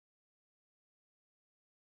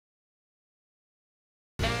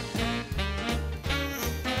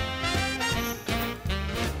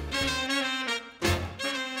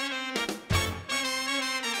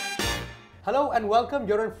Hello and welcome.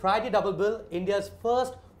 You're on Friday Double Bill, India's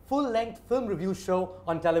first full-length film review show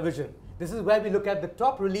on television. This is where we look at the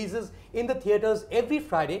top releases in the theatres every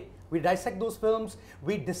Friday. We dissect those films,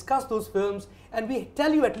 we discuss those films, and we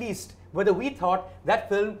tell you at least whether we thought that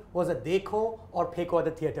film was a dekho or peko at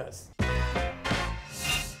the theatres.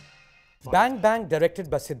 Bang Bang, directed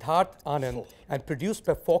by Siddharth Anand and produced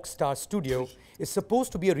by Fox Star Studio, is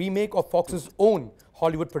supposed to be a remake of Fox's own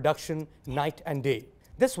Hollywood production, Night and Day.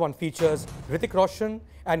 This one features Hrithik Roshan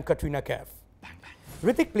and Katrina Kaif.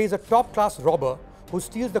 Hrithik plays a top-class robber who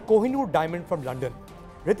steals the Kohinoor diamond from London.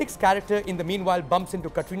 Hrithik's character in the meanwhile bumps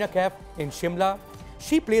into Katrina Kaif in Shimla.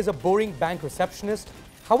 She plays a boring bank receptionist.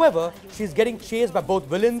 However, she's getting chased by both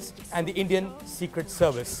villains and the Indian Secret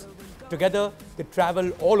Service. Together, they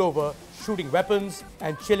travel all over, shooting weapons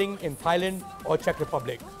and chilling in Thailand or Czech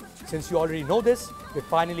Republic. Since you already know this, they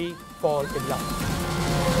finally fall in love.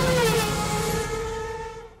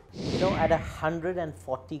 You know, at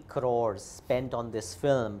 140 crores spent on this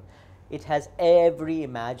film, it has every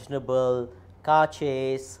imaginable car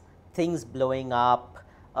chase, things blowing up,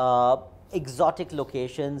 exotic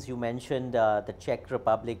locations. You mentioned the Czech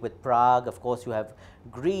Republic with Prague. Of course, you have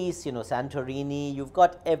Greece, you know, Santorini. You've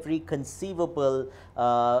got every conceivable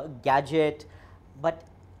gadget. But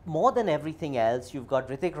more than everything else, you've got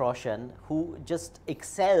Hrithik Roshan, who just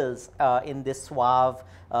excels in this suave,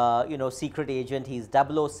 you know, secret agent. He's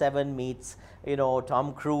 007 meets, you know,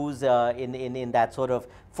 Tom Cruise in that sort of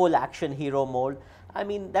full action hero mold. I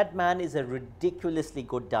mean, that man is a ridiculously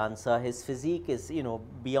good dancer. His physique is, you know,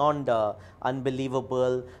 beyond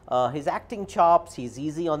unbelievable. His acting chops, he's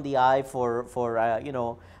easy on the eye for you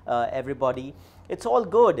know, everybody. It's all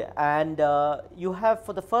good, and you have,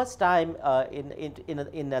 for the first time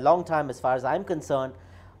in a long time, as far as I'm concerned,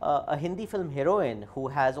 a Hindi film heroine who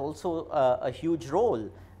has also a huge role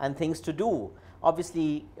and things to do.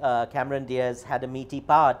 Obviously, Cameron Diaz had a meaty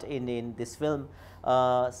part in this film.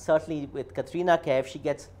 Certainly with Katrina Kaif, she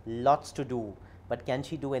gets lots to do, but can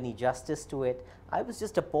she do any justice to it? I was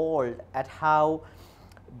just appalled at how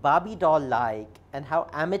Barbie doll-like and how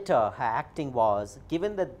amateur her acting was,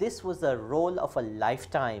 given that this was a role of a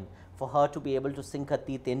lifetime for her to be able to sink her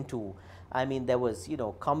teeth into. I mean, there was, you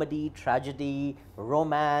know, comedy, tragedy,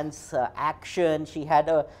 romance, action. She had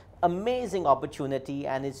a amazing opportunity,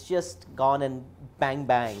 and it's just gone and bang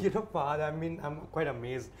bang. You know, Fahad, I mean, I'm quite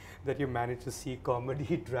amazed that you managed to see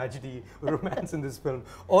comedy, tragedy, romance in this film.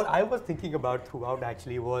 All I was thinking about throughout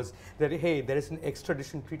actually was that, hey, there is an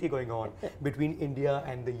extradition treaty going on between India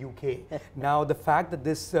and the UK. Now, the fact that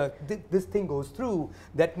this thing goes through,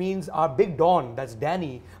 that means our big Don, that's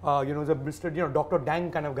Danny, you know, the Mr. You know, Dr.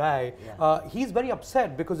 Dang kind of guy, yeah. He's very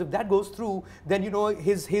upset because if that goes through, then, you know,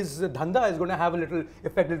 his dhanda is going to have a little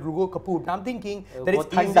effect, little go kaput. I'm thinking that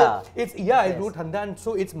it's easier. It's Thanda, and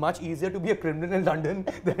so it's much easier to be a criminal in London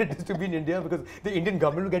than it is to be in India, because the Indian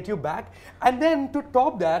government will get you back. And then to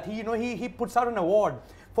top that, he puts out an award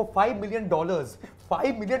for $5 million.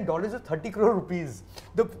 $5 million is 30 crore rupees.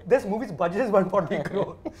 This movie's budget is 140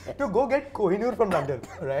 crore to go get Kohinoor from London,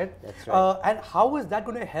 right? That's right. And how is that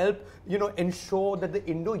going to help, you know, ensure that the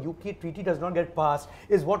Indo-UK treaty does not get passed?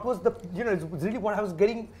 Is what was the, you know, it's really what I was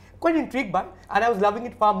getting quite intrigued by, and I was loving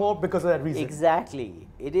it far more because of that reason. Exactly.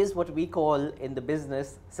 It is what we call in the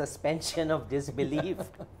business suspension of disbelief.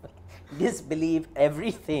 Disbelieve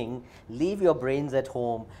everything, leave your brains at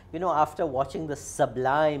home. You know, after watching the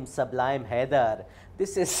sublime Haider,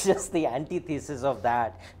 this is just the antithesis of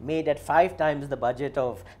that, made at 5 times the budget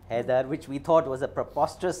of Haider, which we thought was a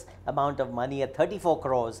preposterous amount of money at 34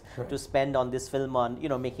 crores to spend on this film, on, you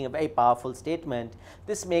know, making a very powerful statement.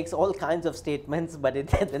 This makes all kinds of statements, but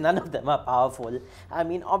none of them are powerful. I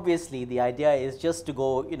mean, obviously, the idea is just to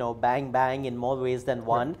go, you know, bang bang in more ways than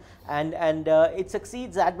one, and it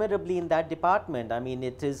succeeds admirably in that department. I mean,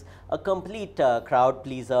 it is a complete crowd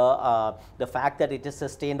pleaser. The fact that it is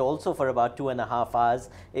sustained also for about 2.5 hours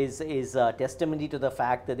is testimony to the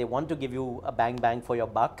fact that they want to give you a bang bang for your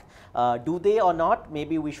buck. Do they or not?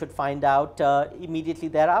 Maybe we should find out immediately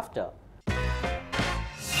thereafter.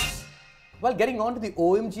 Well, getting on to the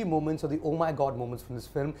OMG moments or the oh my god moments from this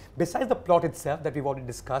film, besides the plot itself that we've already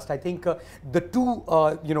discussed, I think the two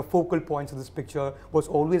you know, focal points of this picture was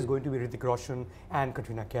always going to be Hrithik Roshan and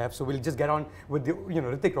Katrina Kaif. So we'll just get on with the, you know,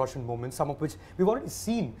 Hrithik Roshan moments, some of which we've already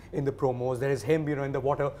seen in the promos. There is him, you know, in the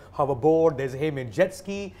water hoverboard. There's him in jet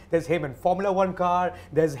ski. There's him in Formula 1 car.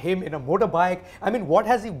 There's him in a motorbike. I mean, what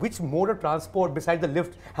has he? Which mode of transport besides the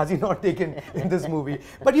lift has he not taken in this movie?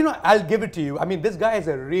 But you know, I'll give it to you. I mean, this guy is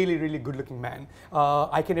a really, really good-looking looking man.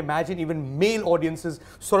 I can imagine even male audiences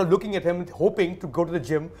sort of looking at him, hoping to go to the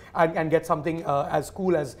gym and get something as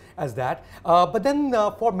cool as that. But then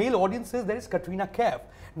for male audiences, there is Katrina Kaif.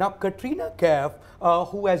 Now, Katrina Kaif,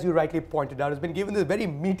 who, as you rightly pointed out, has been given this very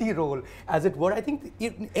meaty role, as it were. I think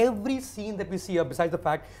in every scene that we see her, besides the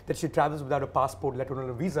fact that she travels without a passport, let alone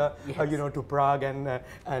a visa, you know, to Prague and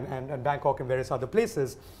Bangkok and various other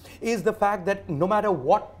places, is the fact that no matter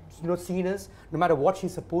what scene is, no matter what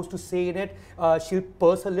she's supposed to say in it, she'll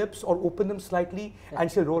purse her lips or open them slightly, and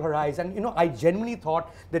she'll roll her eyes. And I genuinely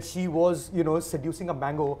thought that she was seducing a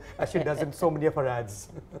mango, as she does in so many of her ads.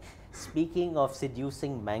 Speaking of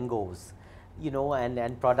seducing mangoes,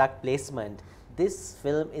 and product placement, this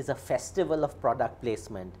film is a festival of product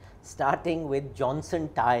placement, starting with Johnson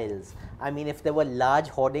tiles. I mean, if there were large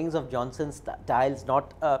hoardings of Johnson tiles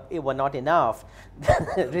were not enough,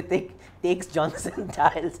 Hrithik takes Johnson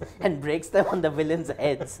tiles and breaks them on the villains'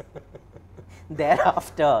 heads.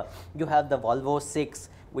 Thereafter, you have the Volvo 6,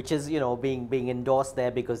 which is being endorsed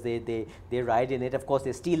there because they ride in it. Of course,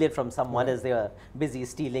 they steal it from someone as they are busy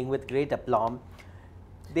stealing with great aplomb.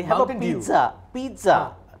 They have Mountain a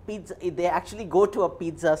pizza. They actually go to a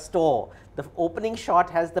pizza store. The opening shot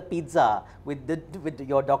has the pizza with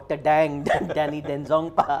your Dr. Dang, Danny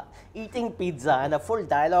Denzongpa, eating pizza, and a full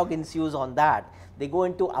dialogue ensues on that. They go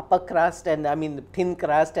into upper crust and thin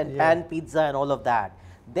crust and pan pizza and all of that.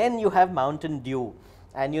 Then you have Mountain Dew,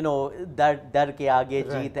 and dar ke aage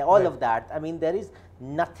jeet, all of that. I mean, there is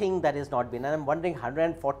nothing that has not been, and I'm wondering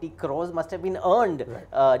 140 crores must have been earned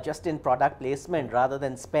just in product placement rather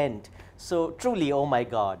than spent. So truly, oh my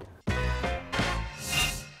God.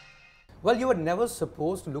 Well, you were never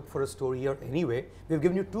supposed to look for a story here anyway. We've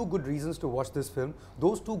given you 2 good reasons to watch this film.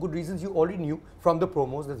 Those 2 good reasons you already knew from the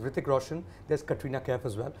promos. There's Hrithik Roshan, there's Katrina Kaif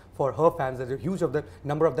as well. For her fans, there's a huge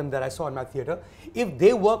number of them that I saw in my theater. If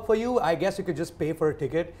they work for you, I guess you could just pay for a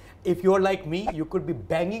ticket. If you're like me, you could be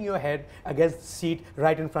banging your head against the seat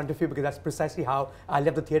right in front of you, because that's precisely how I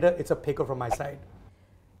left the theater. It's a picker from my side.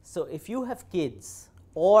 So if you have kids,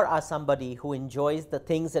 or are somebody who enjoys the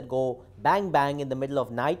things that go bang bang in the middle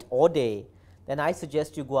of night or day, then I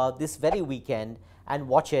suggest you go out this very weekend and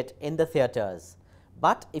watch it in the theaters.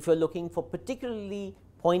 But if you're looking for particularly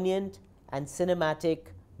poignant and cinematic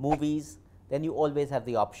movies, then you always have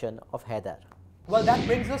the option of Heather. Well, that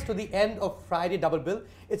brings us to the end of Friday Double Bill.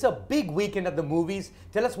 It's a big weekend at the movies.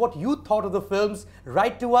 Tell us what you thought of the films.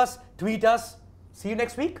 Write to us, tweet us. See you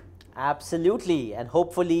next week. Absolutely, and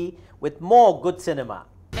hopefully with more good cinema.